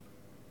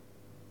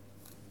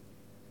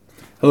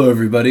Hello,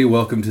 everybody.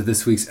 Welcome to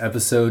this week's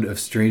episode of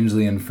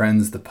Strangely and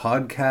Friends, the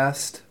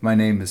podcast. My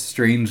name is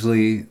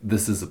Strangely.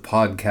 This is a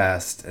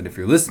podcast, and if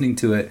you're listening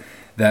to it,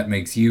 that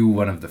makes you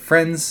one of the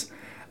friends.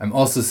 I'm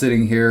also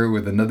sitting here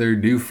with another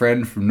new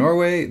friend from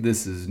Norway.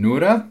 This is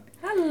Nora.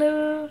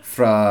 Hello.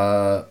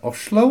 From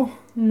Oslo?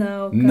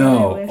 No. God,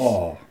 No. I wish.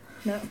 Oh.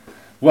 No.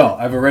 Well,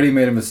 I've already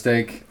made a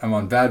mistake. I'm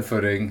on bad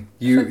footing.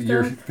 You're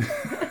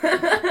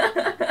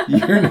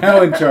you're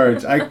now in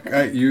charge.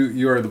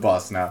 You are the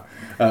boss now.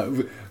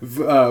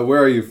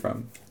 Where are you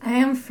from? I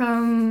am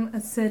from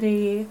a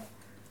city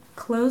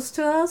close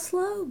to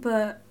Oslo,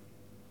 but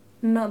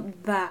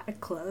not that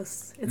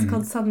close. It's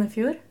called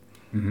Sandefjord.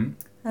 Mm-hmm.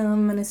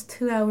 And it's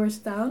 2 hours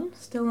down,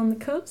 still on the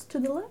coast to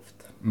the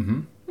left.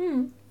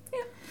 Mm-hmm.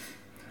 Yeah.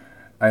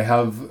 I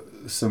have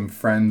some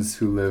friends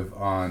who live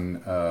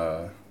on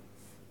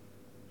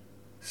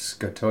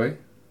Skatoy.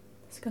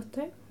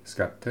 Scotty.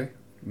 Skatoy.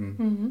 Mm.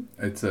 Mm-hmm.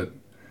 It's a...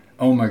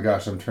 Oh my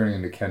gosh, I'm turning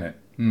into Kenneth.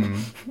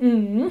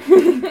 Mm-hmm.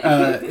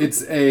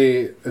 It's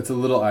a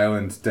little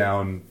island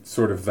down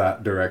sort of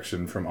that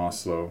direction from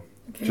Oslo,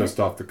 Okay. just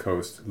off the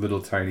coast.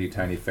 Little tiny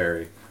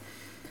ferry.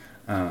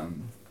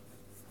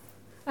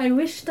 I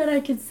wish that I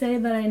could say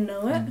that I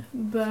know it,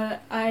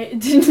 but I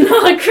did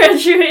not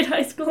graduate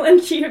high school in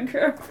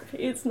geography.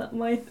 It's not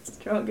my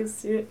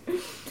strongest suit.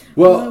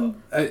 Well,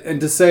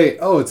 and to say,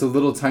 oh, it's a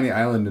little tiny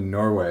island in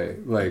Norway,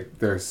 like,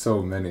 there's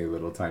so many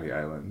little tiny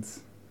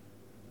islands.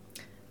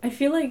 I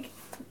feel like,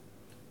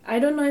 I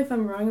don't know if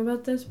I'm wrong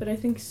about this, but I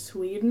think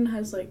Sweden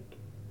has like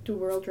the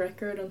world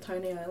record on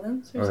tiny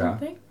islands or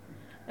something.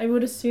 I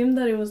would assume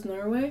that it was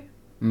Norway,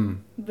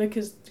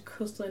 because the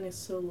coastline is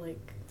so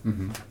like...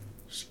 Mm-hmm.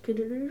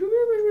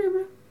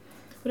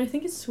 But I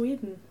think it's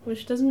Sweden,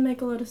 which doesn't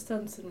make a lot of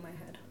sense in my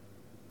head.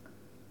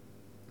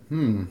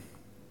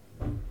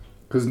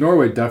 Because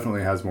Norway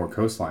definitely has more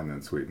coastline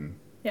than Sweden.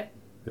 Yeah.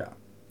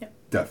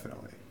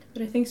 Definitely.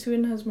 But I think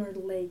Sweden has more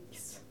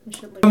lakes and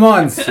shit like Come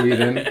on,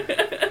 Sweden.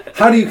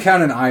 How do you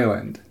count an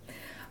island?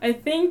 I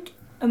think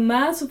a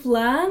mass of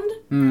land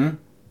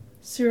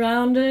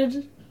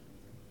surrounded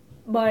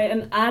by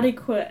an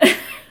adequate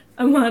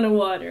amount of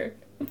water.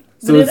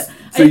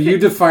 So you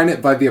define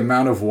it by the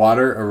amount of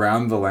water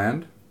around the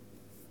land?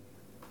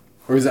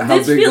 Or is it how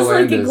big the land is? This feels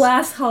like a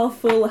glass half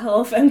full,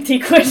 half empty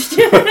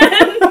question.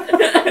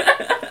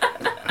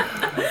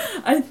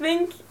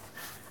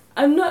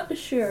 I'm not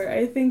sure.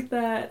 I think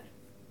that,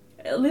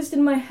 at least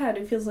in my head,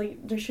 it feels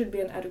like there should be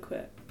an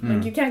adequate.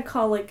 Like, you can't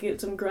call, like,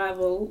 some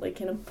gravel, like,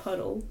 in a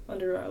puddle on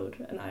the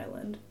road an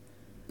island.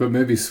 But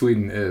maybe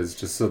Sweden is,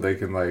 just so they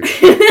can, like...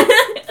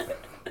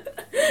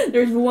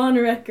 There's one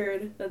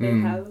record that they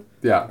have.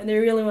 Yeah. And they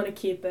really want to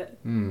keep it.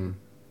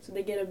 So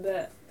they get a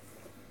bit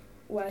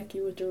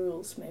wacky with the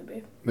rules,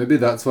 maybe. Maybe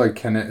that's why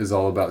Kenneth is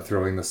all about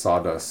throwing the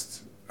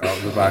sawdust out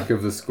the back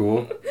of the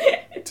school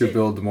to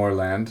build more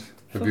land.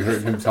 Have you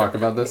heard him talk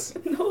about this?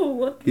 No,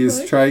 what the He's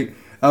fuck? trying...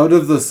 Out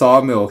of the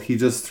sawmill, he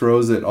just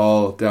throws it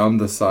all down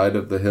the side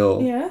of the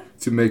hill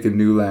to make a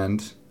new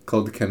land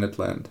called Kenneth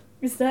Land.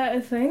 Is that a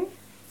thing?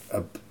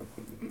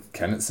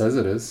 Kenneth says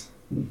it is.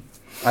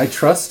 I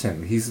trust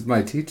him. He's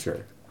my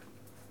teacher.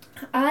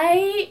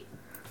 I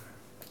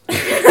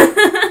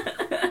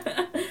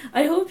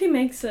hope he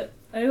makes it.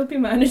 I hope he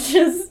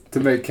manages.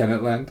 To make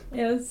Kenneth Land?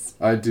 Yes.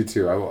 I do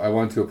too. I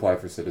want to apply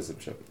for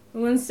citizenship.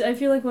 I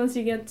feel like once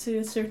you get to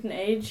a certain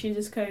age, you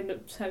just kind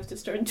of have to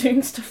start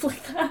doing stuff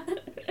like that.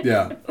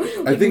 Yeah.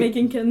 Like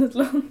making Kenneth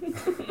Land.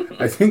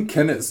 I think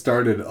Kenneth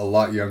started a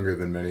lot younger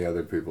than many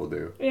other people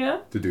do. Yeah?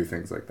 To do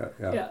things like that.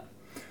 Yeah.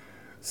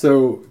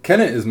 So,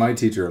 Kenneth is my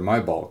teacher in my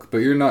bulk, but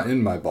you're not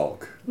in my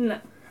bulk. No.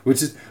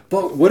 Which is...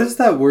 But what does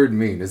that word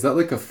mean? Is that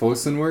like a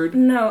Fosen word?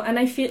 No, and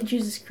I feel...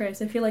 Jesus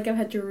Christ, I feel like I've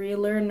had to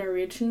relearn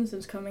Norwegian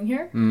since coming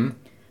here.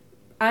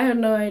 I have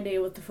no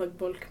idea what the fuck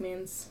bulk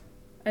means.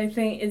 I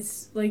think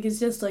it's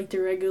just like the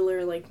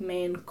regular like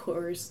main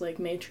course like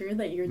major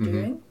that you're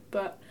doing,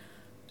 but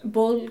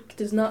bulk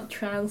does not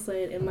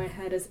translate in my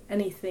head as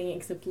anything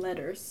except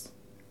letters.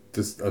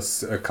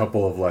 Just a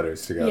couple of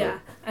letters together. Yeah,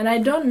 and I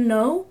don't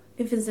know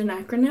if it's an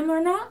acronym or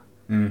not,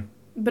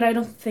 but I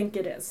don't think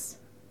it is.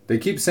 They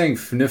keep saying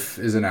FNIF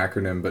is an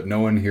acronym, but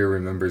no one here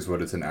remembers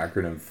what it's an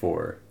acronym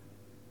for.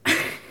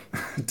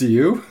 Do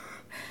you?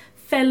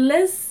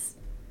 Felles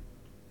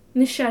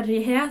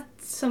nysgjerrighet,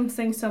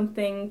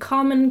 something,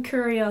 common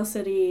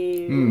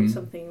curiosity, or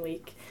something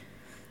weak.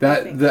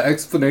 The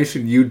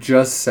explanation you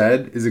just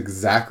said is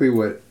exactly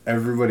what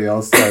everybody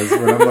else says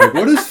when I'm like,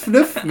 what does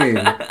FNIF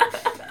mean?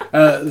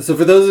 So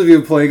for those of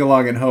you playing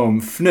along at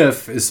home,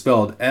 FNIF is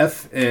spelled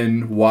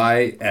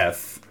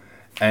F-N-Y-F,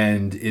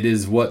 and it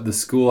is what the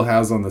school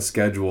has on the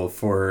schedule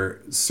for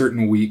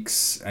certain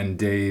weeks and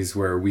days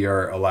where we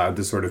are allowed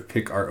to sort of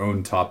pick our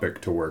own topic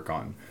to work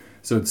on.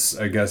 So it's,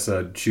 I guess,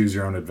 a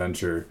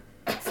choose-your-own-adventure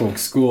folk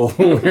school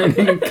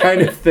learning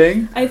kind of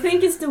thing. I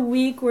think it's the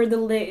week where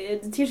the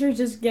teachers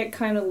just get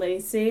kind of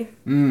lazy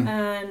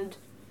and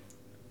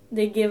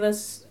they give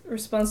us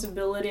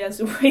responsibility as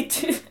a way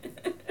to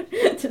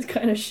just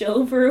kind of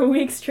chill for a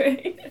week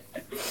straight.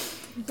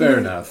 Fair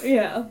enough.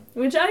 Yeah,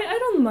 which I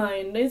don't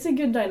mind. It's a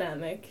good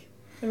dynamic.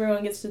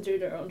 Everyone gets to do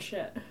their own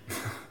shit.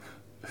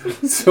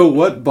 So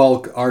what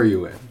bulk are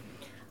you in?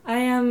 I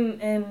am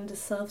in the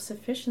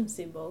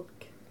self-sufficiency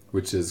bulk.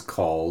 Which is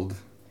called...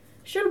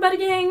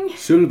 Schulberging.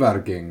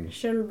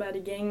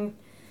 Schulberging.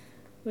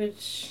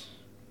 Which...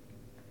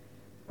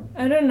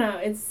 I don't know.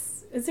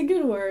 It's a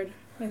good word,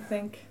 I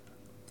think.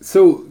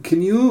 So,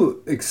 can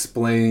you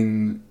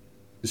explain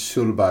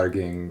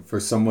Schulberging for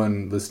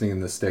someone listening in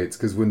the States?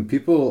 Because when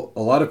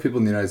a lot of people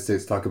in the United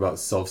States talk about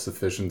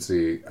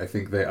self-sufficiency, I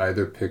think they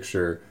either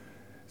picture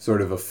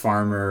sort of a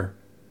farmer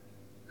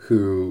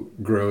who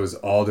grows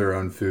all their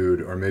own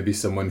food, or maybe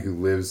someone who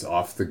lives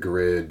off the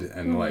grid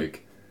and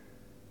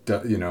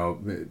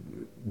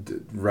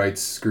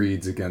writes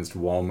screeds against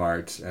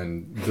Walmart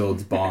and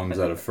builds bombs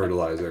out of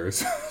fertilizer.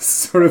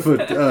 Sort of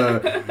what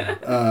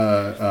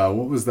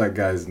was that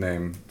guy's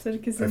name?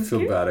 Ted Kaczynski? I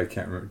feel bad, I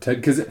can't remember.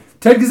 Ted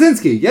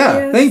Kaczynski, yeah,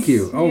 yes, thank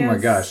you. Oh my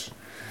gosh.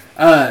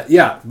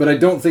 Yeah, but I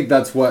don't think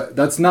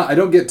I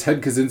don't get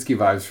Ted Kaczynski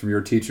vibes from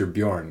your teacher,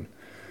 Bjorn.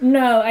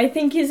 No, I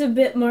think he's a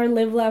bit more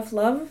live, laugh,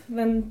 love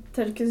than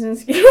Ted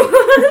Kaczynski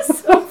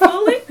was,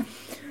 hopefully.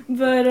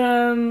 But,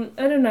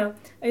 I don't know.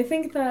 I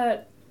think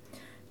that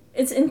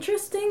it's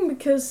interesting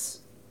because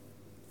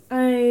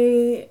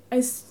I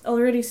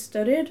already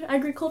studied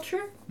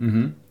agriculture.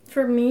 Mm-hmm.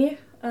 For me,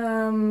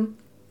 the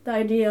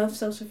idea of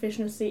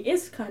self-sufficiency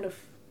is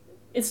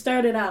it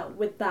started out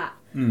with that.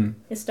 Mm.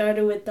 It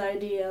started with the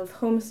idea of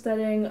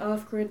homesteading,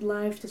 off-grid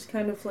life, just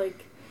kind of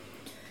like,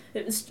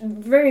 it's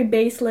very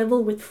base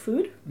level with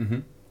food,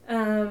 mm-hmm.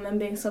 And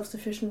being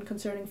self-sufficient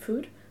concerning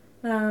food.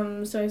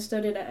 So I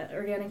studied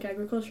organic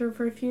agriculture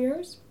for a few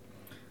years.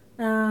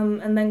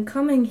 And then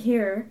coming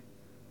here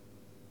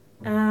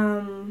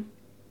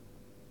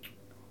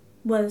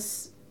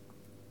was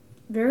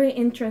very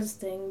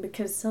interesting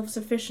because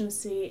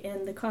self-sufficiency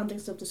in the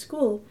context of the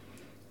school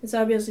is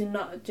obviously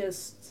not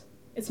just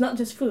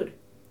food.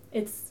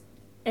 It's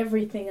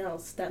everything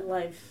else that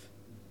life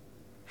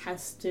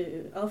has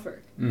to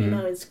offer. Mm-hmm.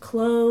 It's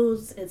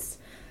clothes, it's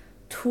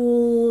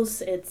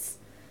tools, it's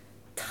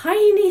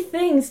tiny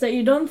things that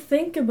you don't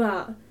think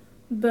about,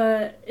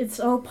 but it's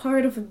all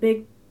part of a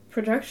big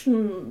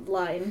production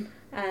line,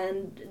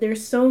 and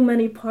there's so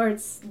many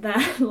parts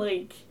that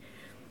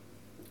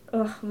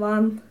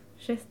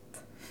shit.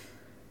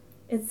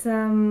 It's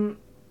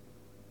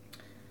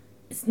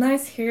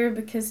nice here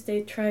because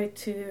they try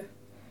to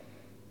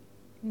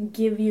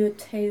give you a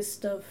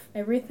taste of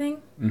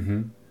everything.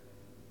 Mm-hmm.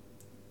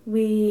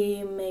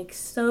 We make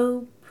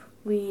soap,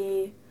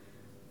 we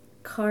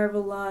carve a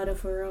lot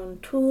of our own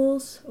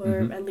tools, or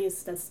mm-hmm. at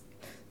least that's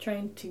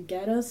trying to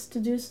get us to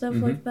do stuff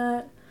mm-hmm. like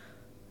that.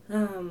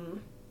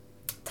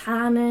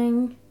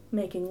 Tanning,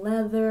 making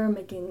leather,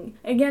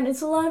 again,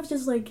 it's a lot of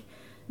just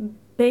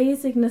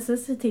basic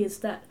necessities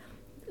that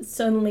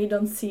suddenly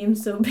don't seem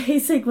so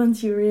basic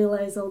once you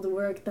realize all the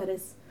work that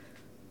is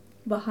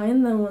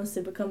behind them once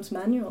it becomes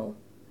manual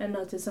and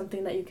not just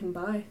something that you can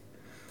buy.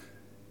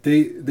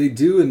 They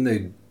do and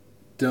they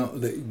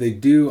don't. They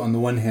do on the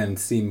one hand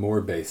seem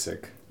more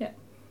basic. Yeah.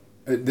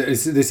 They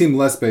seem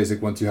less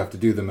basic once you have to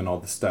do them in all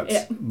the steps.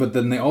 Yeah. But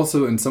then they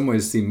also in some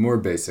ways seem more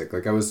basic.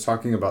 I was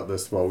talking about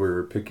this while we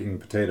were picking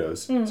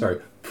potatoes.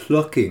 Sorry,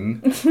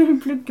 plucking.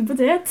 Plukke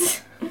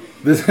potet.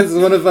 This is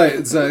one of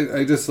I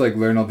just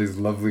learn all these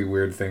lovely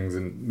weird things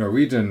in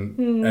Norwegian,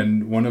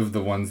 and one of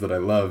the ones that I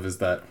love is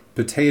that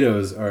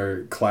potatoes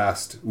are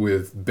classed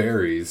with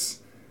berries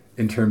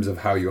in terms of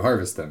how you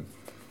harvest them.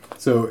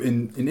 So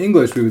in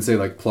English we would say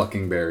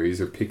plucking berries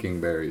or picking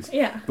berries.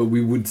 Yeah. But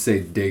we would say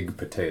dig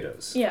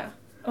potatoes. Yeah.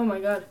 Oh my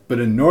god. But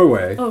in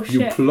Norway, you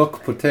shit.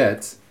 pluck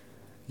potets.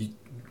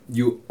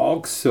 You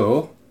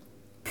also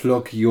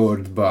pluck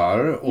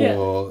jordbær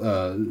or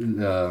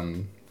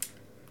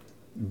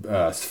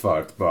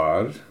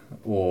svartbær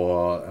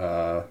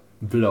or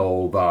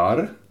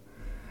blåbær.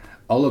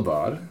 Alle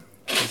bær.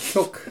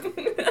 Pluck.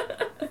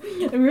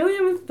 I really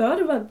haven't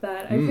thought about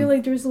that. I feel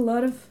like there's a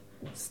lot of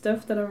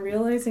stuff that I'm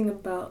realizing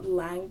about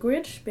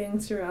language, being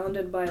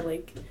surrounded by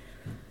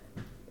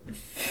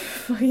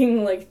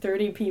fucking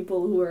 30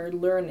 people who are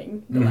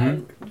learning the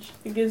language.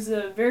 It gives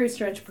a very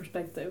strange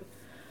perspective.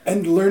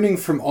 And learning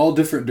from all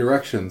different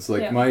directions.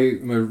 My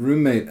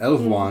roommate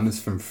Elhwan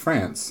is from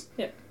France.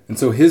 Yeah. And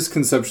so his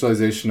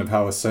conceptualization of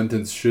how a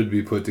sentence should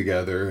be put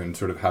together and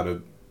sort of how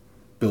to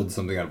build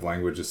something out of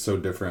language is so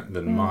different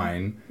than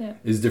mine. Yeah.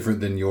 Is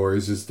different than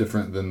yours, is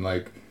different than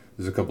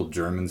there's a couple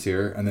Germans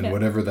here, and then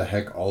whatever the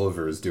heck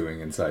Oliver is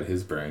doing inside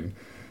his brain.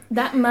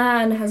 That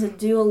man has a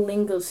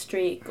Duolingo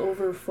streak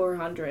over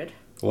 400.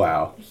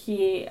 Wow.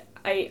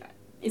 It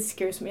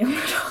scares me a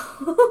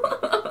little.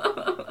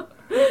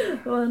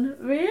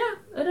 But yeah,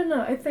 I don't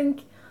know. I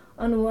think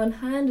on one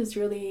hand it's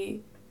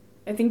a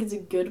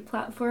good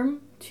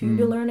platform to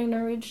be learning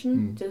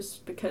Norwegian,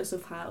 just because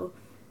of how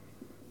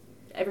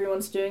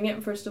everyone's doing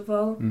it, first of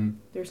all.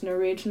 There's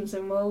Norwegians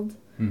involved,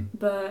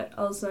 but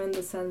also in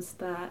the sense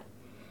that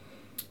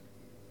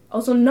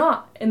also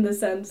not in the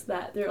sense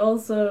that they're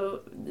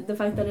also the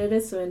fact that it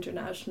is so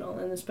international,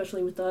 and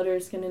especially with the other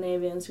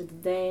Scandinavians, with the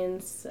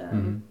Danes.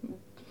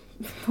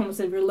 Almost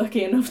said we're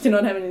lucky enough to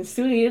not have any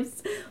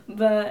Swedes,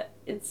 but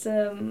it's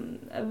I've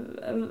heard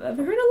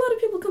a lot of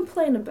people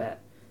complain about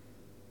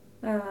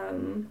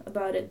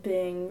it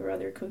being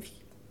rather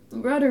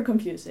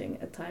confusing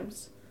at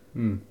times,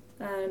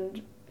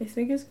 and I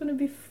think it's going to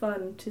be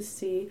fun to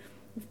see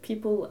if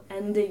people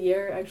end the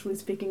year actually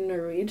speaking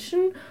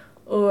Norwegian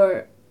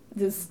or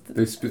just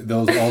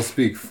they'll all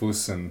speak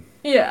Fosen.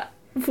 Yeah,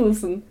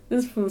 Fosen.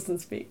 This Fosen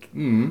speak.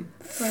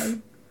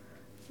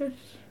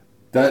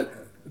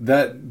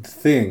 That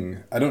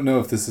thing, I don't know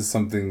if this is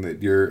something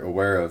that you're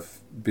aware of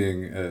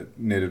being a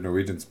native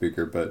Norwegian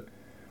speaker, but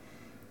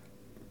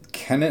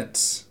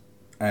Kenneth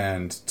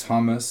and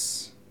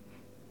Thomas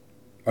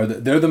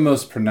they're the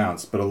most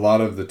pronounced, but a lot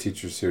of the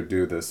teachers here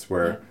do this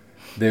where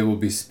they will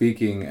be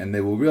speaking and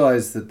they will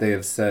realize that they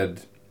have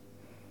said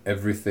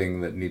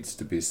everything that needs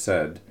to be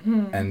said,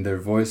 and their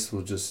voice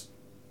will just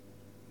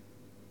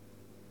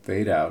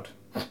fade out,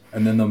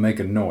 and then they'll make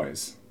a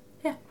noise.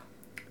 Yeah.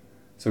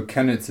 So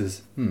Kenneth's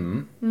is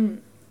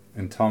and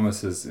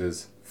Thomas's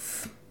is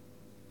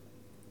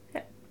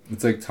yeah.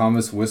 It's like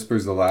Thomas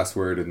whispers the last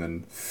word and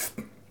then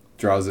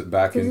draws it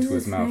back into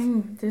his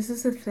mouth. This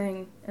is a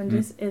thing, and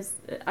this is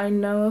I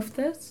know of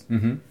this.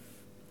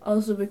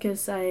 Also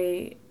because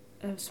I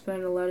have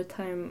spent a lot of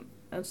time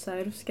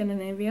outside of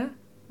Scandinavia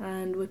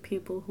and with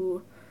people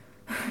who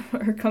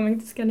are coming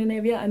to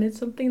Scandinavia, and it's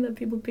something that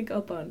people pick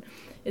up on.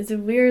 It's a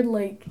weird,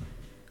 like,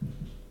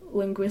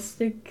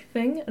 linguistic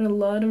thing, and a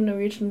lot of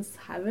Norwegians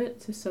have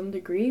it to some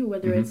degree,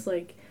 whether it's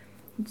like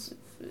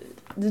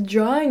the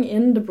drawing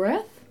in the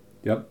breath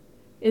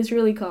is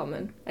really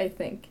common, I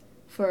think,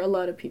 for a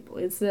lot of people.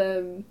 It's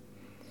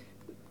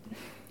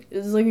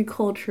like a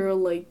cultural,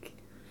 like,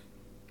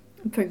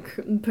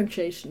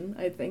 punctuation,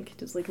 I think,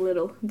 just like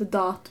little, the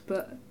dot,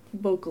 but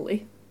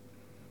vocally.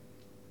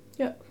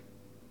 Yeah.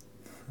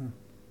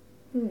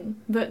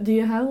 But do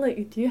you have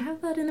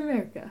that in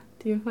America?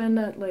 Do you find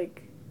that,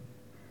 like,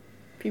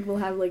 people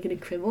have, like, an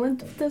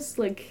equivalent of this,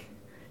 like,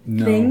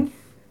 thing?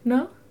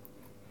 No?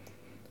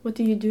 What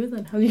do you do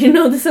then? How do you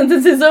know the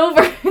sentence is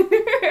over?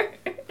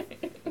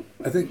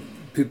 I think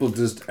people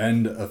just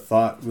end a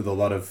thought with a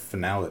lot of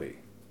finality.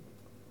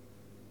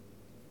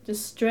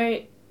 Just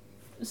straight.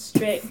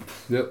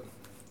 Yep.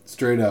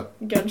 Straight up.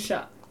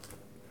 Gunshot.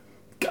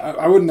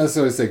 I wouldn't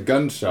necessarily say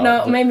gunshot.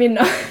 No, maybe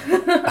not.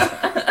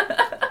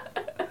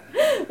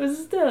 But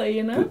still,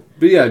 you know?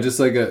 But yeah, just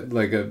like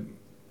a...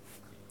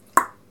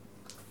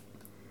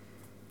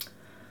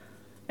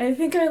 I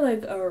think I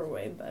like our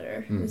way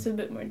better. It's a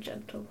bit more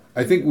gentle.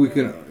 I think we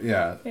can,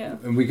 yeah.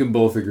 And we can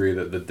both agree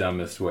that the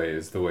dumbest way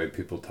is the way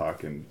people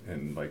talk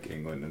in like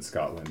England and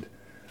Scotland,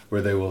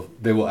 where they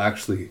will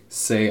actually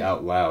say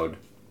out loud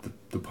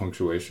the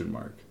punctuation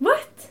mark.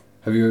 What?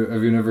 Have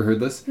you never heard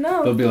this?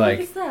 No. They'll be like,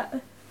 what is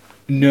that?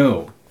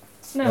 No.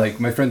 Like,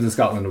 my friends in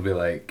Scotland will be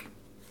like,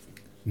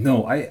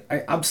 no, I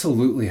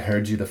absolutely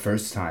heard you the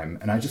first time,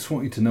 and I just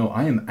want you to know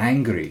I am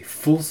angry.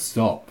 Full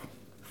stop.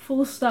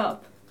 Full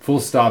stop. Full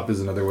stop is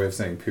another way of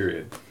saying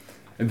period.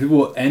 And people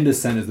will end a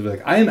sentence, they'll be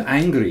like, I am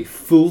angry.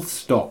 Full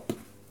stop.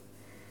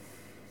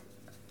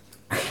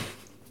 I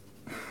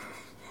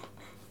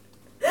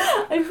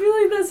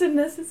feel like that's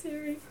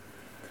unnecessary.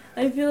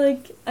 I feel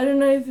like, I don't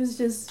know if it's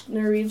just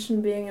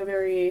Norwegian being a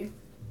very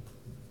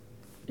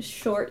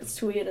short,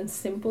 sweet, and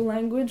simple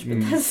language, but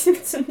that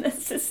seems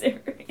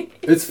unnecessary.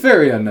 It's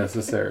very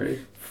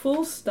unnecessary.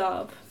 Full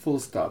stop. Full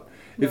stop.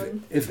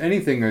 If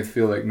anything, I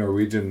feel like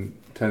Norwegian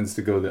tends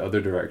to go the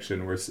other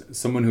direction, where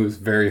someone who is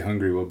very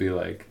hungry will be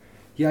like,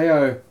 "Jeg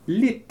er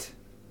litt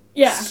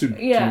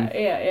sulten."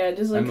 Yeah.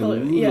 Just like I'm a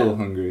little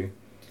hungry.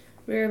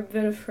 We're a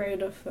bit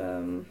afraid of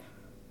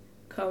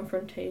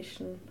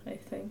confrontation, I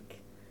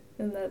think,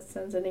 in that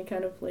sense. Any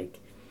kind of, like,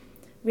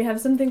 we have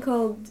something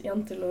called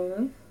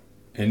janteloven.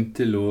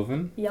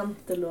 Janteloven?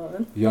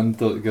 Janteloven.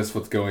 Guess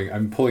what's going?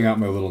 I'm pulling out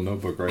my little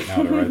notebook right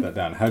now to write that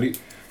down. How do you...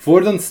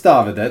 Hvordan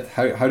staver det?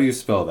 How do you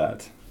spell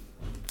that?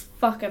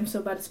 Fuck, I'm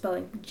so bad at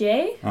spelling.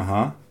 J.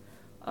 Uh-huh.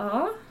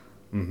 A.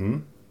 Mm-hmm.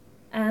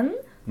 N.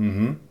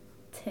 Mm-hmm.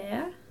 T.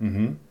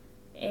 Mm-hmm.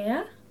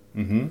 E.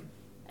 Mm-hmm.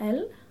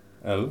 L.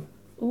 L.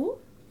 O.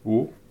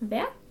 O.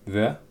 V.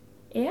 V.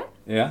 E.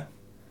 E.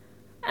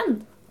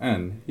 N.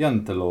 N.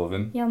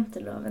 Janteloven.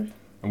 Janteloven.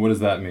 And what does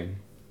that mean?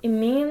 It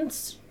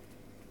means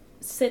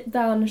sit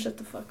down and shut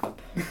the fuck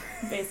up,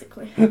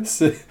 basically.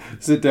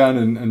 sit down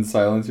and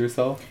silence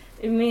yourself?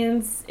 It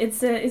means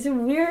it's a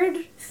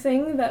weird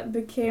thing that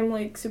became,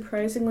 like,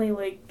 surprisingly,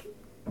 like,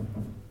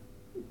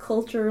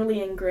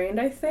 culturally ingrained,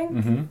 I think.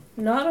 Mm-hmm.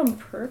 Not on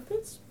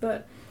purpose,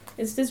 but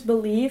it's this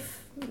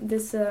belief,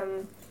 this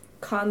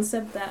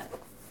concept that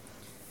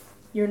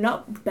you're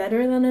not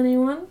better than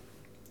anyone,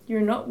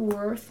 you're not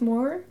worth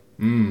more,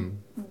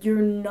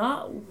 you're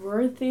not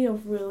worthy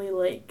of really,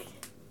 like,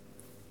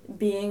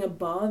 being a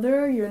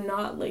bother, you're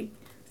not, like,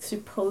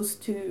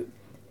 supposed to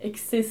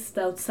exist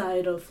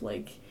outside of,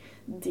 like,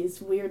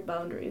 these weird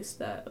boundaries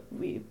that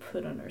we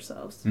put on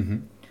ourselves. Mm-hmm.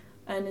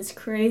 and it's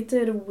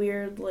created a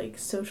weird like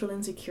social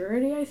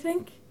insecurity, I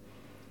think,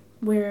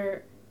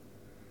 which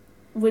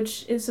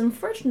is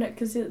unfortunate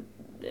because it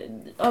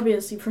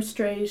obviously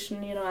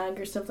frustration,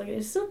 anger, stuff like that,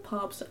 it still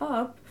pops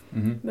up.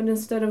 But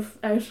instead of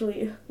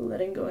actually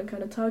letting go and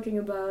kind of talking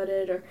about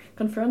it or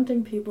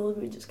confronting people,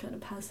 we just kind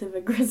of passive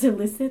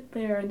aggressively sit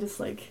there and just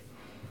like,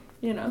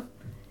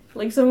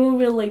 like someone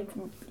will like,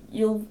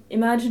 you'll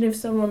imagine if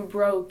someone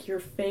broke your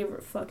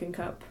favorite fucking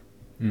cup,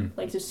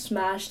 like just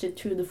smashed it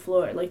to the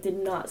floor, like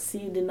did not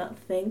see, did not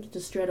think,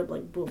 just straight up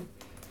like boom.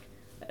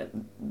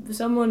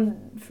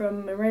 Someone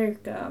from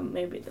America,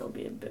 maybe they'll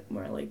be a bit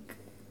more like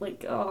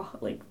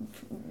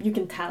you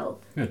can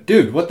tell. Yeah,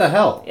 dude, what the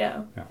hell?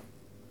 Yeah.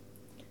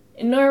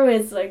 In Norway,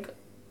 it's like,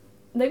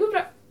 det går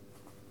bra.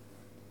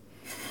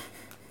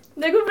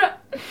 Det går bra.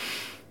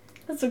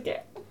 That's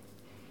okay.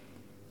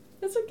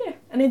 That's okay.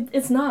 And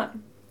it's not.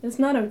 It's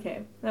not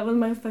okay. That was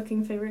my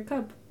fucking favorite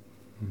cup.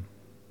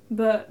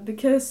 But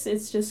because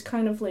it's just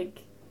kind of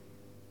like,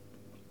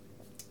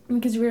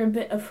 because we're a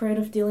bit afraid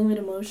of dealing with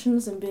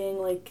emotions and being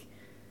like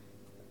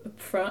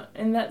upfront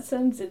in that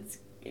sense, it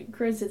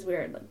creates this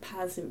weird like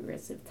passive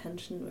aggressive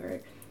tension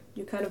where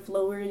you kind of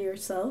lower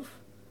yourself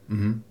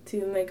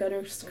to make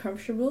others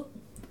comfortable.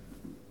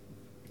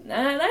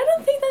 And I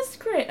don't think that's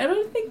great. I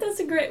don't think that's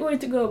a great way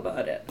to go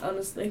about it,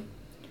 honestly.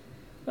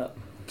 Oh.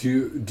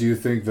 Do you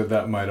think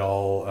that might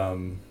all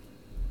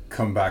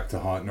come back to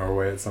haunt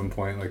Norway at some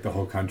point? Like the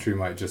whole country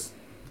might just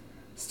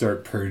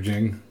start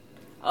purging?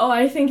 Oh,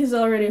 I think it's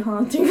already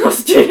haunting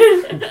us,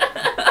 dude.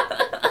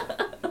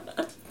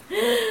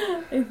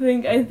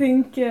 I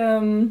think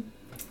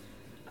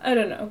I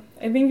don't know.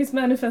 I think it's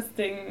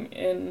manifesting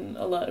in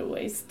a lot of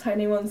ways.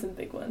 Tiny ones and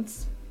big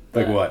ones.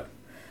 Like what?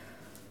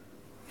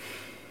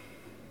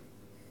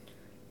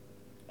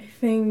 I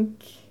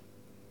think...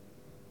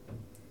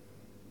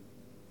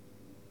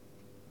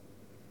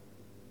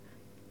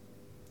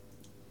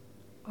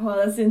 Oh,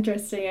 that's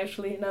interesting,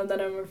 actually, now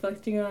that I'm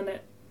reflecting on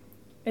it.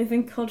 I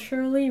think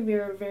culturally we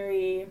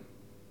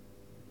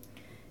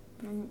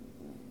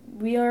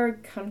are a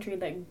country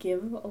that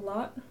give a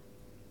lot.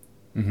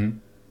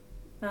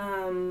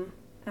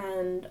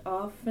 And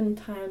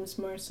oftentimes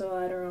more so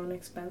at our own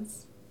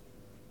expense.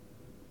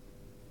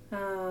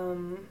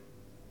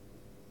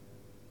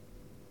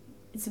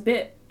 It's a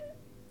bit...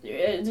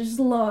 There's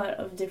a lot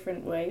of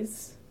different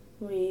ways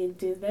we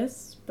do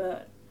this,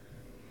 but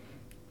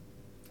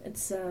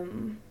it's,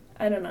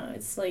 I don't know,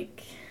 it's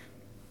like...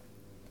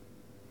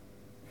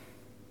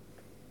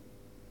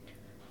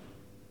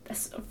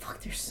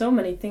 there's so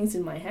many things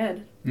in my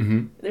head.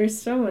 There's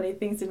so many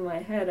things in my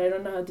head. I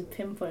don't know how to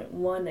pinpoint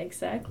one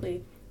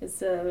exactly.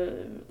 It's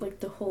like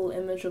the whole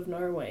image of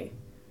Norway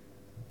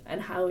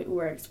and how it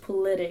works,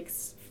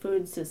 politics,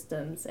 food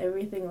systems,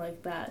 everything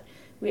like that.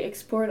 We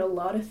export a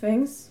lot of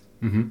things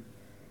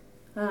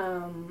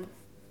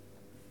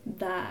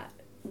that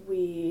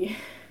we...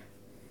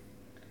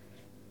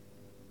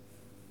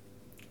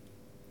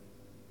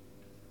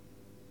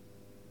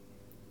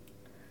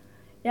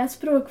 Jeg er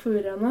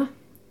språkforvirrende.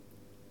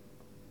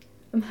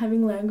 I'm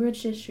having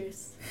language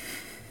issues.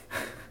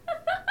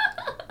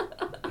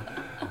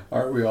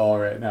 Aren't we all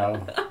right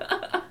now?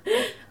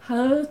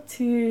 How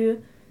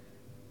to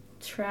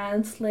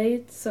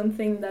translate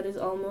something that is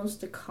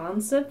almost a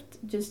concept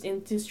just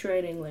into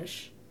straight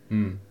English.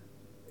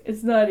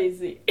 It's not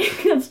easy.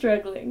 I'm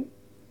struggling.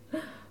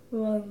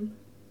 No,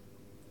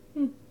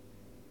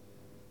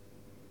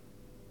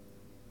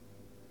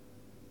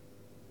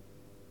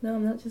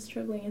 I'm not just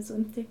struggling, it's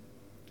empty.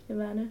 It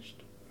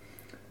vanished.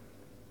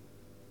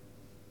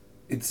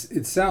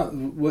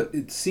 What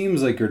it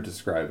seems like you're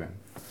describing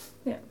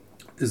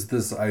is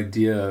this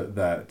idea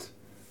that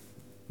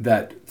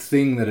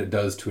thing that it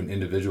does to an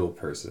individual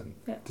person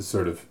to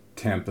sort of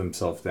tamp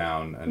themselves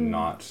down and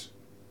not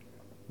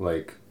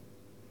like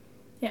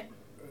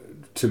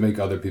to make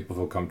other people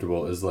feel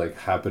comfortable is like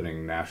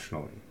happening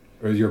nationally,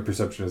 or your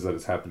perception is that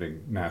it's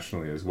happening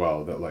nationally as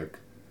well, that like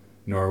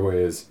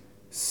Norway is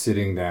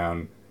sitting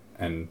down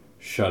and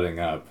shutting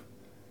up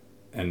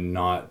and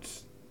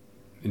not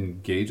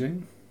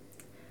engaging.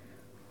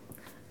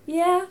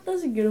 Yeah,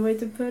 that's a good way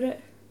to put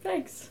it.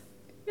 Thanks.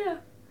 Yeah.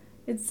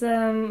 It's,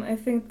 I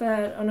think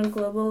that on a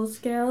global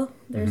scale,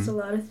 there's a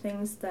lot of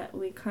things that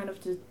we kind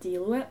of just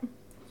deal with.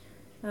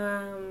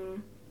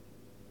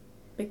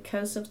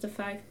 Because of the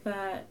fact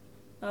that,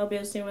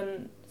 obviously,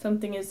 when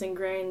something is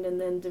ingrained in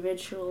the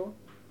individual,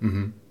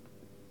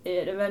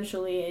 it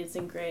eventually is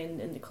ingrained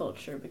in the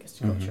culture, because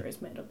the culture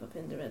is made up of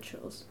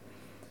individuals.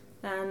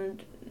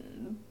 And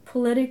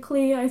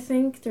politically, I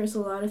think there's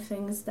a lot of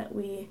things that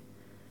we're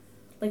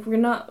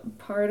not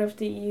part of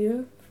the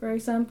EU, for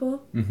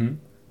example,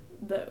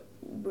 but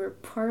we're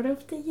part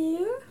of the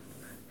EU.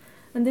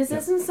 And this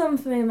isn't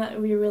something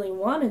that we really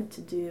wanted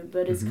to do,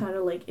 but it's kind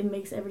of like, it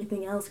makes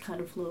everything else kind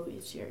of flow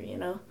easier,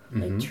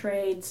 like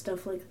trade,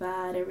 stuff like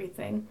that,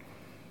 everything.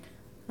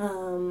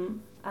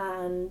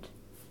 And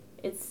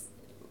it's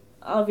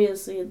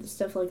obviously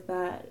stuff like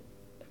that,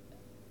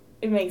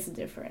 it makes a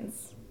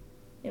difference.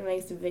 It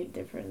makes a big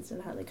difference in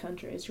how the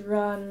country is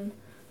run,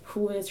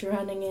 who is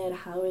running it,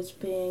 how it's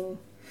being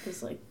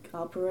just like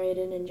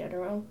operated in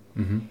general.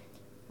 Mm-hmm.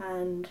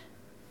 And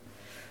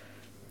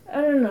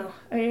I don't know.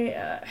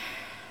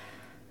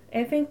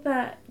 I think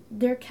that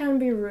there can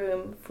be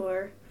room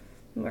for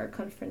more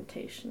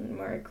confrontation,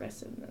 more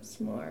aggressiveness,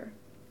 more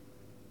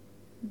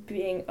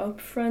being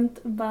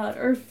upfront about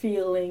our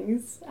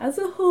feelings as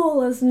a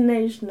whole, as a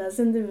nation, as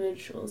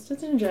individuals,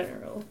 just in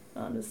general,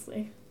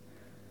 honestly.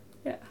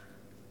 Yeah.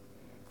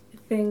 I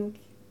think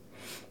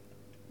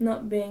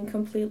not being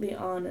completely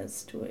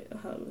honest with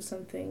how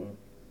something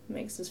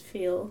makes us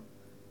feel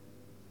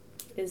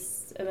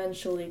is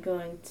eventually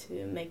going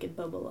to make it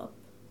bubble up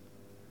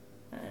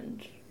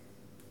and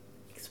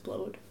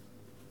explode.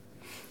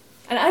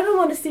 And I don't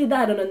want to see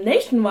that on a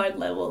nationwide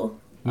level,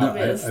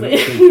 obviously.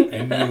 I don't think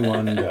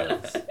anyone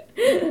does.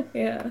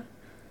 Yeah.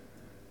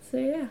 So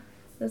yeah,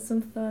 there's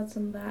some thoughts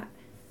on that,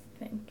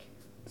 I think.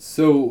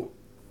 So,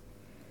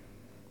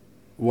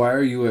 why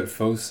are you at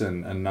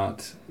Fosen and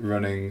not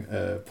running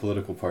a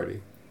political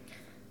party?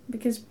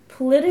 Because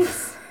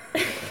politics...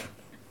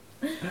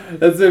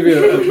 That's maybe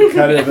a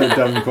kind of a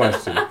dumb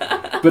question.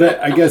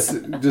 But I guess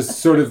just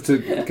sort of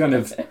to kind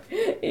of...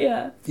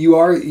 Yeah.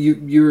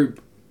 You're...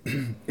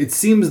 It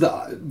seems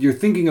that you're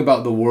thinking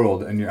about the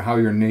world and how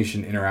your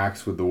nation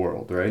interacts with the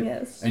world, right?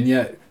 Yes. And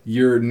yet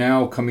you're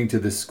now coming to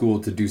this school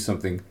to do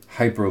something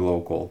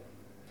hyper-local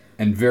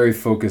and very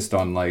focused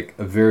on like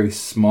a very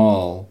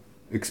small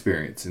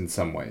experience in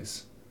some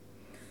ways.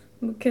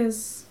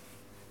 Because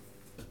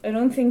I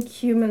don't think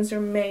humans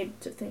are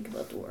made to think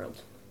about the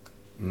world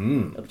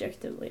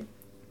objectively.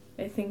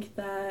 I think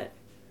that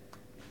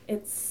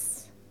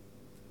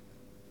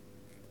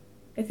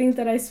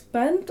I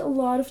spent a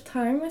lot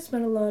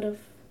of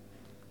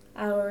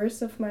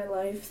hours of my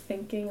life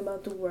thinking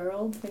about the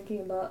world, thinking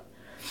about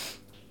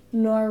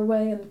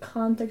Norway in the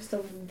context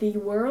of the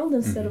world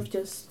instead of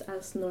just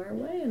as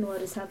Norway and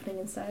what is happening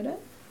inside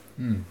it.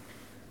 Mm.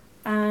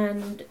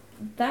 And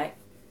that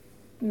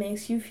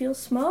makes you feel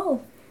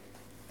small.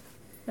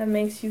 That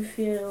makes you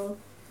feel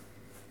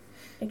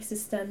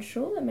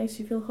existential. That makes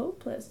you feel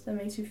hopeless. That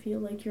makes you feel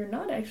like you're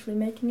not actually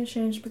making a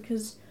change,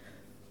 because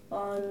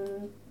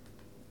on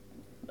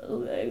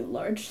a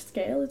large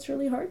scale it's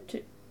really hard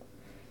to.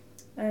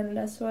 And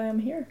that's why I'm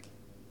here.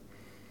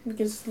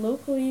 Because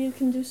locally you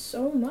can do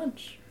so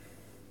much.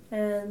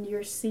 And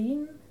you're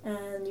seen,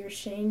 and your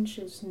change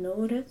is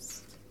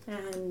noticed,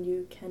 and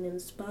you can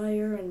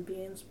inspire and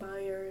be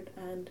inspired,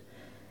 and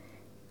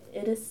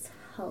it is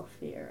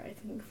healthier, I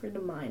think, for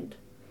the mind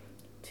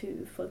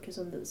to focus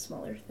on the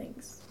smaller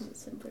things, the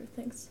simpler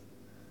things.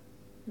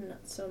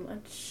 Not so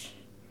much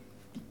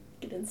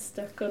getting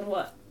stuck on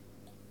what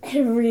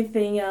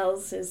everything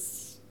else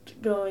is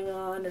going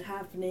on and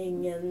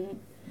happening, and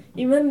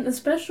even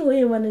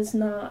especially when it's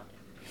not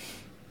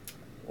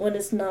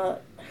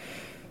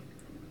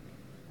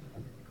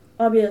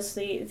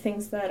obviously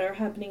things that are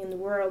happening in the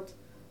world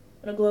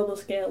on a global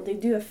scale, they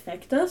do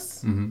affect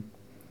us. Mm-hmm.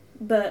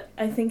 But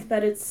I think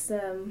that it's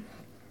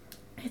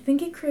I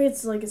think it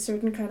creates like a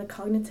certain kind of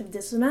cognitive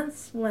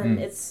dissonance when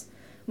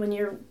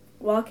you're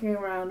walking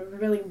around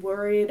really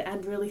worried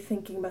and really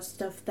thinking about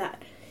stuff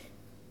that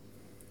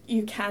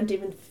you can't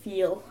even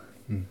feel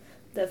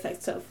the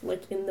effects of,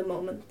 like, in the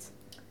moment.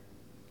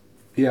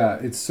 Yeah,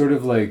 it's sort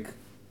of like,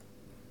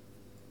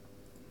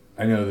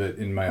 I know that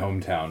in my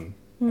hometown,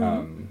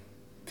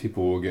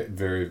 people will get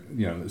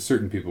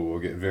certain people will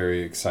get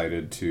very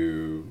excited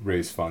to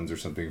raise funds or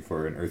something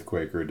for an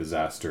earthquake or a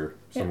disaster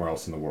somewhere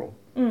else in the world.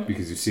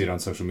 Because you see it on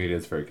social media,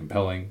 it's very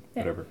compelling,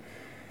 whatever.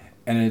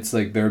 And it's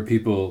like there are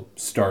people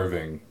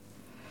starving,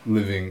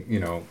 living,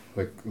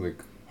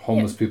 like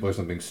homeless people or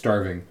something,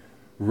 starving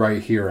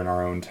right here in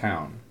our own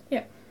town.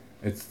 Yeah.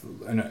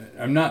 And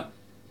I'm not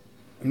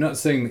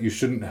saying that you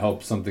shouldn't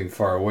help something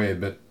far away,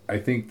 but I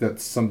think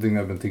that's something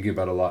I've been thinking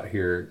about a lot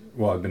here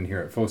while I've been here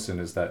at Fosen,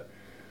 is that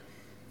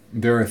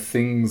there are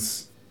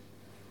things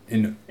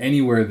in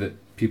anywhere that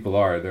people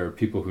are, there are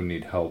people who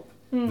need help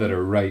that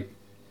are right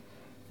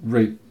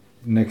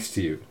next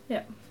to you.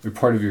 Yeah. They're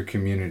part of your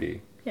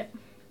community. Yeah.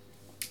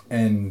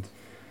 And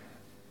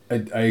I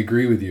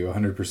agree with you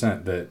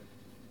 100% that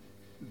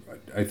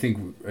I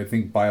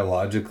think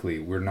biologically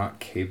we're not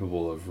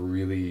capable of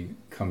really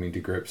coming to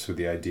grips with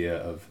the idea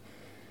of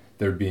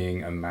there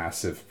being a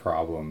massive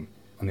problem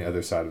on the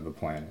other side of the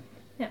planet.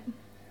 Yeah.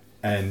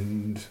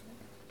 And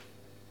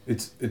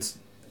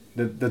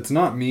that's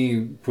not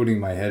me putting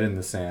my head in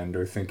the sand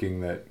or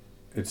thinking that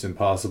it's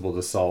impossible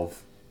to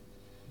solve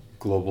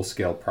global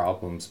scale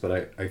problems,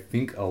 but I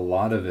think a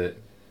lot of it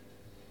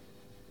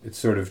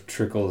sort of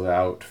trickles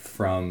out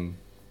from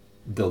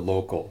the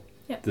local,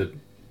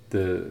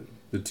 the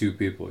two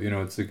people.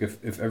 It's like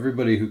if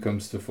everybody who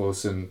comes to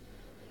Fosen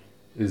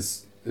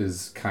is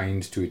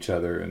kind to each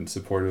other and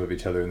supportive of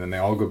each other, and then they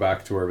all go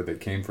back to wherever they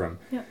came from,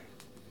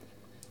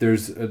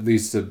 there's at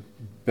least a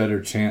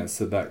better chance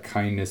that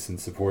kindness and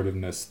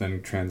supportiveness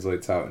then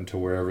translates out into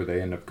wherever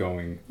they end up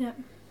going. Yeah.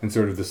 And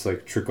sort of this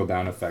like trickle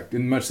down effect,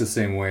 in much the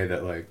same way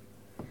that like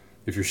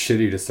if you're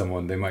shitty to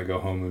someone, they might go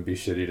home and be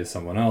shitty to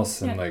someone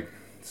else, and like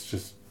it's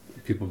just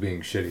people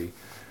being shitty.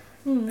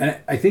 And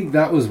I think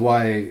that was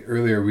why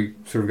earlier we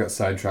sort of got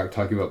sidetracked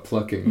talking about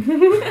plucking,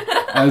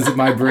 as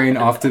my brain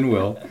often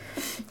will.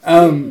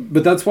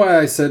 But that's why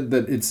I said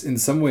that it's in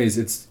some ways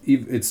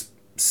it's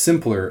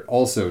simpler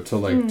also to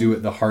like do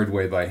it the hard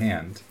way by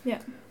hand. Yeah.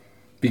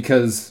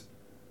 Because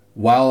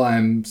while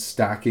I'm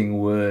stacking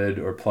wood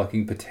or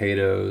plucking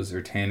potatoes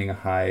or tanning a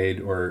hide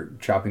or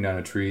chopping down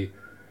a tree,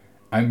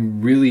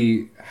 I'm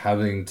really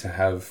having to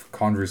have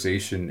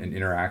conversation and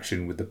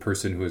interaction with the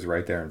person who is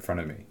right there in front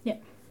of me. Yeah,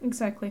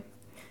 exactly.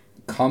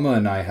 Kama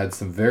and I had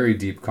some very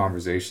deep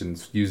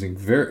conversations using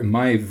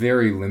my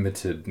very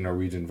limited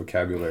Norwegian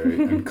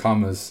vocabulary and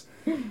Kama's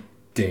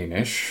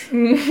Danish.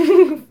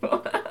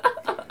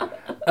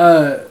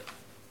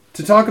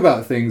 To talk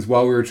about things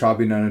while we were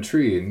chopping down a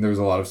tree, and there was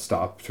a lot of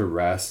stop to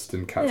rest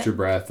and catch your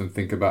breath and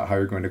think about how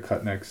you're going to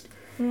cut next.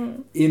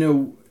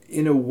 In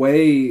a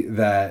way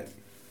that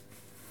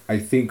I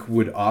think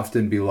would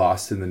often be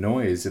lost in the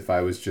noise if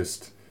I was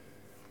just,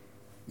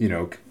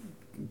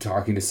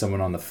 talking to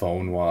someone on the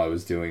phone while I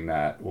was doing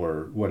that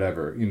or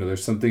whatever.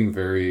 There's something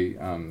very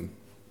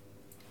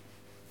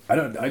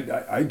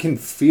I can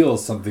feel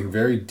something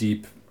very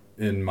deep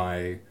in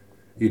my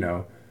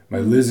my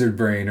lizard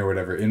brain or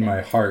whatever, in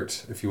my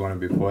heart, if you want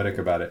to be poetic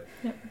about it,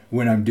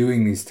 when I'm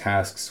doing these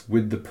tasks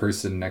with the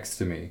person next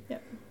to me,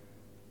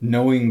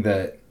 knowing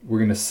that we're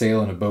going to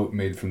sail in a boat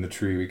made from the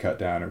tree we cut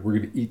down, or we're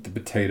going to eat the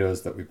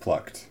potatoes that we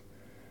plucked,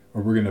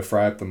 or we're going to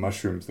fry up the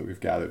mushrooms that we've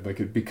gathered. Like,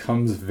 it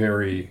becomes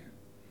very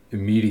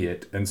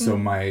immediate, and so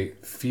my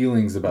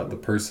feelings about the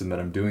person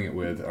that I'm doing it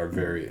with are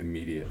very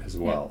immediate as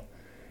well,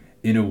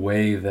 in a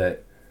way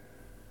that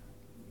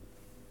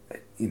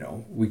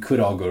we could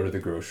all go to the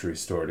grocery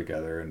store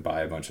together and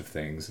buy a bunch of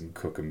things and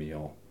cook a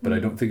meal, but I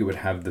don't think it would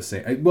have the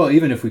same, well,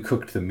 even if we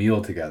cooked the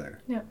meal together,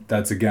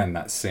 that's again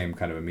that same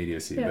kind of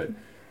immediacy. But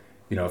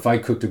if I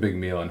cooked a big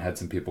meal and had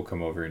some people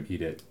come over and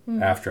eat it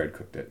after I'd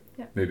cooked it,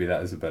 maybe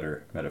that is a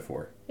better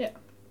metaphor.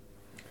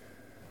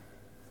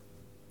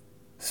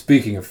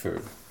 Speaking of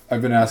food,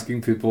 I've been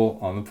asking people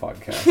on the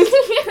podcast.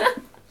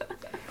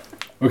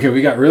 Okay,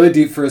 we got really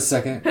deep for a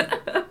second.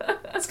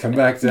 Let's come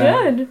back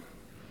down.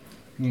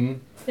 Good.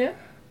 Yeah.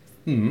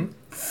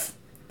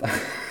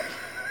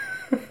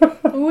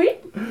 Oui.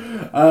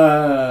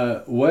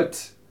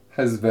 What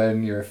has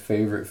been your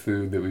favorite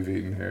food that we've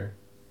eaten here?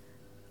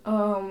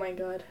 Oh my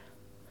god.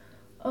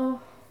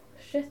 Oh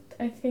shit,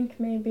 I think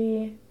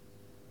maybe...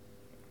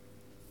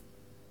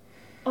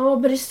 Oh,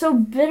 but it's so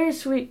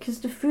bittersweet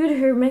because the food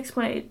here makes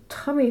my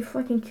tummy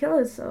fucking kill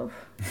itself.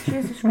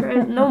 Jesus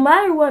Christ. No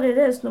matter what it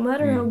is, no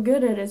matter how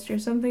good it is,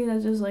 there's something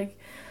that's just like...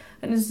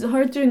 And it's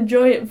hard to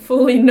enjoy it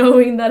fully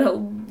knowing that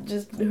it'll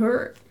just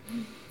hurt.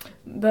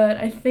 But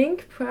I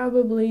think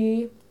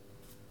probably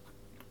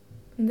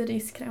the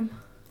riskrem.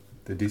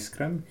 The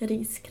riskrem?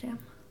 Riskrem.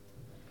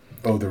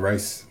 Oh, the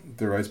rice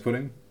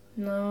pudding?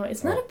 No,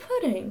 it's not a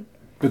pudding.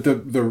 But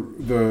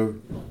the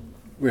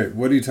wait,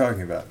 what are you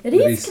talking about?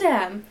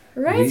 Riskrem.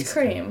 Rice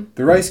cream.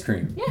 The rice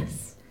cream?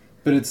 Yes.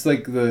 But it's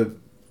like the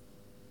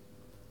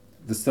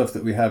stuff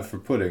that we have for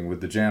pudding with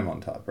the jam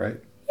on top,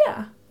 right?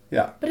 Yeah.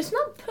 Yeah. But it's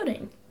not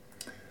pudding.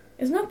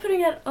 It's not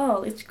pudding at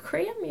all. It's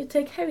cream. You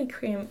take heavy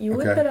cream, you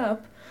whip it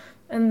up,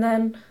 and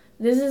then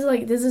this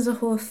is a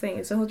whole thing.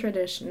 It's a whole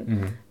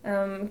tradition.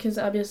 Because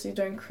obviously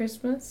during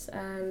Christmas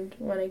and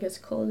when it gets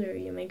colder,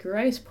 you make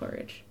rice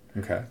porridge.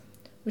 Okay.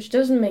 Which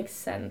doesn't make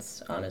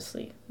sense,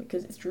 honestly,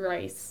 because it's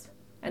rice,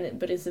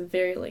 but it's a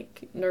very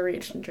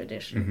Norwegian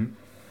tradition.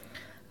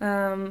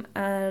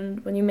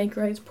 And when you make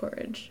rice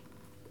porridge,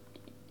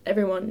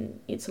 everyone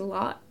eats a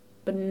lot,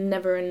 but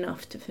never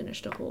enough to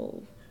finish the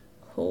whole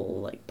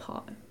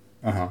pot.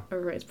 Or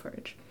rice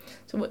porridge.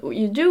 So what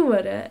you do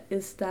with it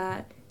is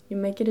that you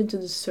make it into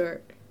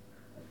dessert,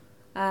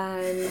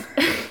 and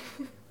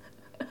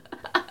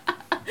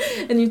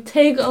and you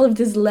take all of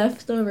this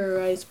leftover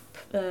rice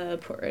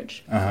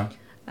porridge,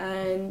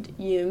 and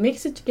you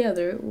mix it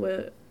together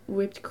with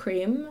whipped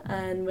cream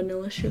and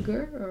vanilla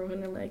sugar or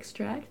vanilla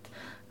extract,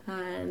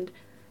 and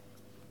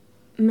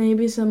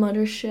maybe some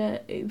other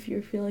shit if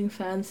you're feeling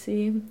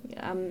fancy.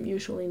 I'm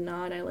usually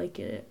not. I like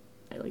to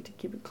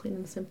keep it clean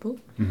and simple.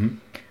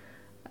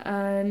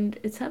 And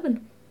it's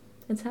heaven.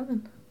 It's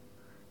heaven.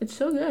 It's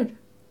so good.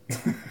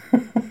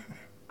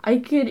 I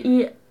could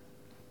eat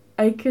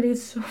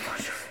so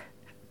much of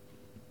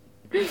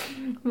it.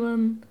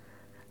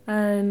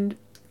 And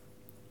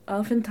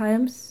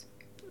oftentimes,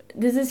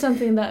 this is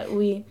something that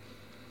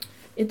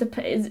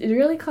it's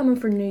really common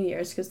for New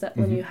Year's, because that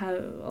when you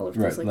have all of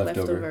this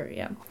leftover,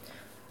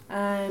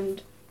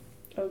 and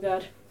oh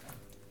god,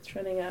 it's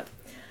running out.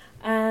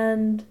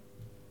 And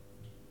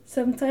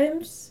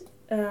sometimes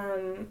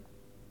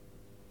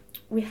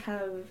we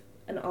have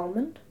an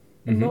almond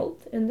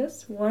involved in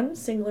this, one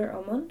singular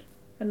almond.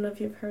 I don't know if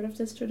you've heard of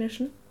this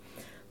tradition,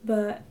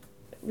 but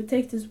we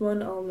take this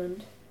one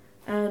almond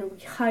and we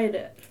hide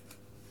it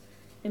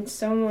in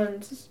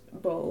someone's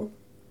bowl,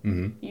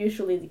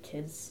 usually the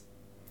kids.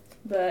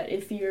 But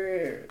if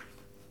you're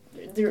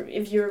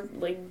if you're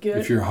like good,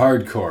 if you're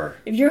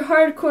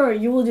hardcore,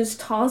 you will just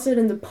toss it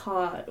in the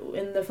pot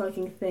in the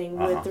fucking thing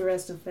with the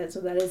rest of it,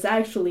 so that it's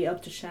actually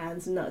up to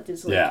chance, not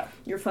just like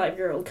your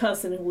 5-year-old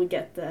cousin who will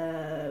get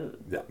the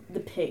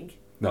pig.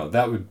 No,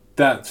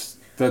 that's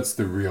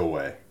the real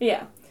way.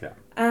 Yeah. Yeah.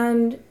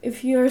 And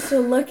if you're so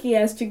lucky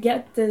as to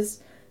get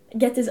this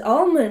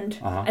almond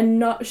and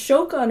not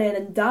choke on it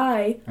and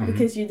die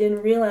because you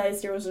didn't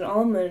realize there was an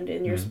almond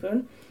in your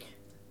spoon,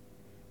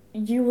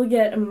 you will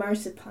get a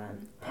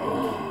marzipan.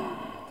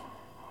 I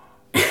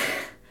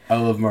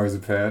love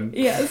marzipan.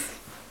 Yes.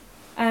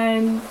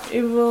 And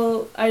it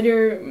will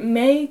either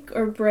make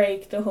or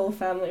break the whole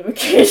family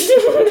vacation,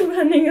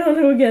 depending on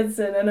who gets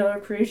it and how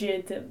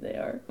appreciative they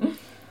are.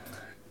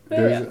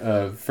 There's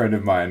a friend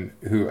of mine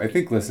who I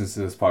think listens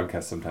to this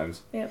podcast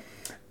sometimes. Yeah.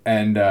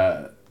 And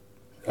a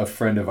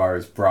friend of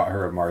ours brought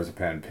her a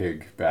marzipan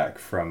pig back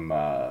from,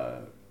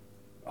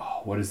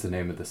 what is the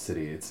name of the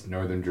city? It's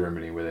northern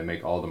Germany where they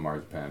make all the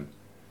marzipan.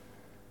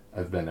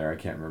 I've been there. I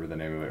can't remember the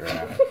name of it right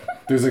now.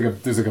 There's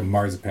like a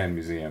marzipan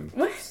museum.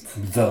 What?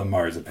 The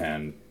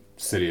marzipan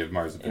city of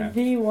marzipan.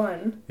 The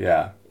one.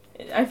 Yeah.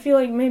 I feel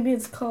like maybe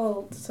it's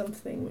called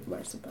something with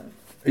marzipan.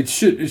 It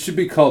should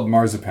be called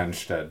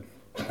Marzipanstead,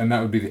 and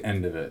that would be the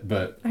end of it.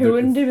 But I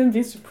wouldn't even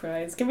be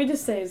surprised. Can we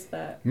just say it's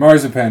that?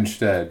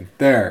 Marzipanstead.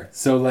 There.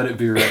 So let it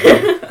be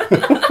written.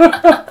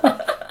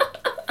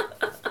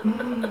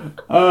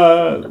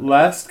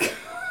 Last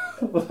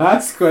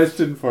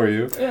question for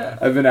you. Yeah.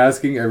 I've been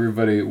asking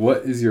everybody,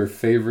 what is your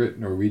favorite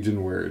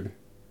Norwegian word?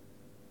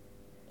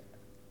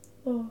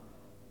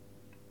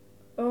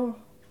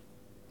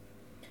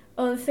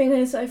 The thing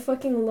is, I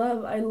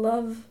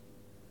love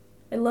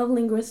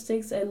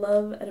linguistics. I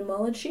love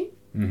etymology.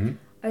 Mm-hmm.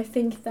 I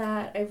think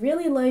that I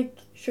really like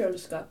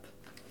kjøleskap.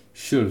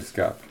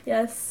 Kjøleskap.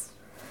 Yes.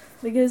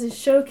 Because it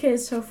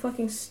showcased how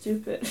fucking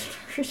stupid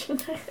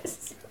Norwegian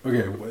is.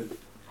 Okay,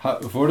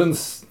 hvordan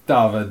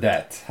stava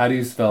det? How do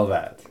you spell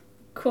that?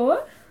 K.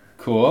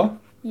 K.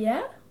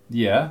 Ja.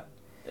 Yeah.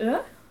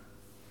 Ø.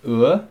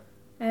 Ø.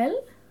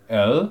 L.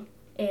 L.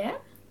 E.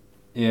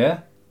 E.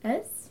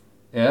 S.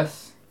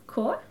 S.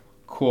 K.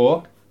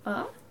 K.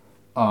 A.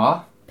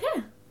 A. P.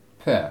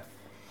 P.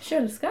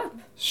 Kjøleskap.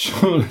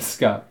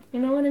 Kjøleskap. You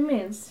know what it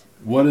means?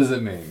 What does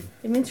it mean?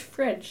 It means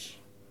fridge.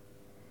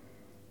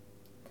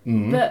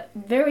 Mm-hmm. But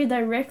very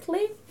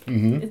directly,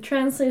 it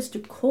translates to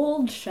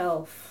cold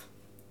shelf.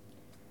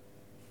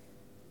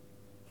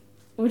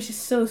 Which is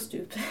so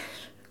stupid.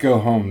 Go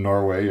home,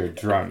 Norway, you're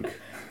drunk.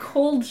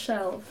 Cold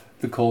shelf.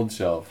 The cold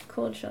shelf.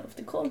 Cold shelf.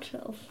 The cold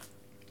shelf.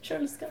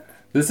 Kjøleskap.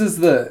 This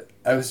is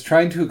I was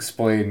trying to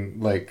explain,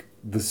 like,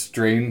 the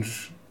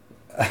strange,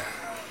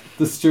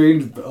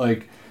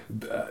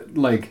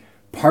 like,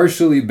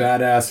 partially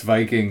badass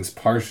Vikings,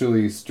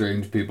 partially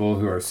strange people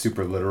who are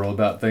super literal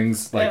about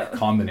things, like,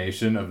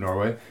 combination of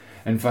Norway.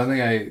 And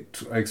finally I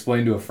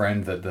explained to a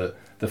friend that the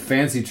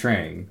fancy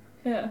train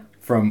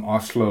from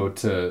Oslo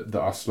to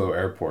the Oslo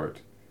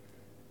airport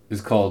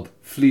is called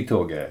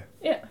Flytoget.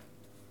 Yeah.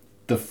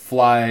 The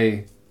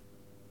fly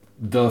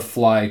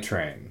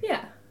train.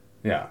 Yeah.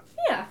 Yeah.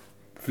 Yeah.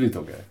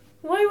 Flytoget.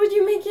 Why would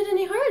you make it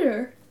any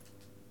harder?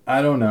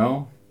 I don't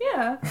know.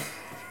 Yeah.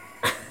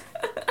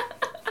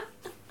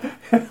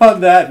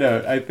 On that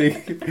note, I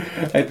think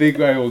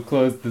I will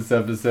close this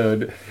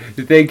episode.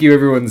 Thank you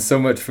everyone so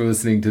much for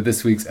listening to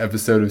this week's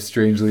episode of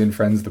Strangely and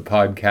Friends, the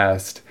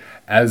podcast.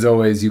 As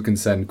always, you can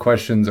send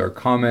questions or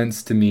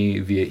comments to me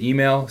via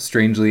email,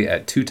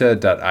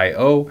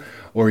 strangely@tuta.io,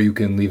 or you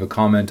can leave a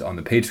comment on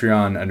the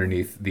Patreon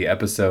underneath the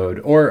episode,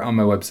 or on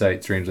my website,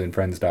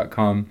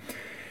 strangelyandfriends.com.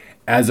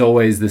 As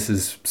always, this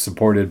is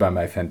supported by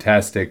my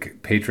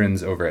fantastic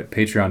patrons over at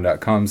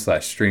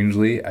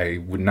patreon.com/strangely. I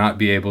would not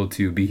be able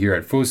to be here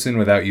at Fosen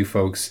without you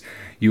folks.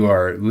 You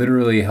are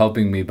literally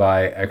helping me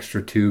buy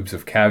extra tubes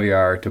of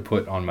caviar to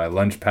put on my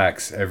lunch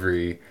packs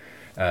every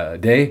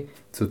day.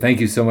 So thank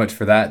you so much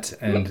for that.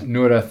 And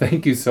Nora,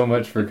 thank you so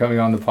much for coming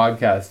on the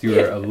podcast. You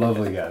are a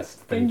lovely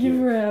guest. Thank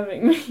you for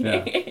having me.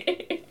 Yeah.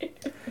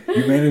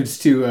 You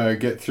managed to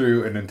get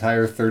through an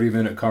entire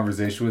 30-minute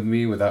conversation with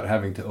me without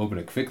having to open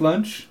a quick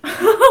lunch.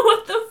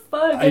 What the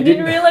fuck? I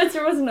didn't realize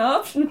there was an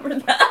option for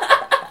that.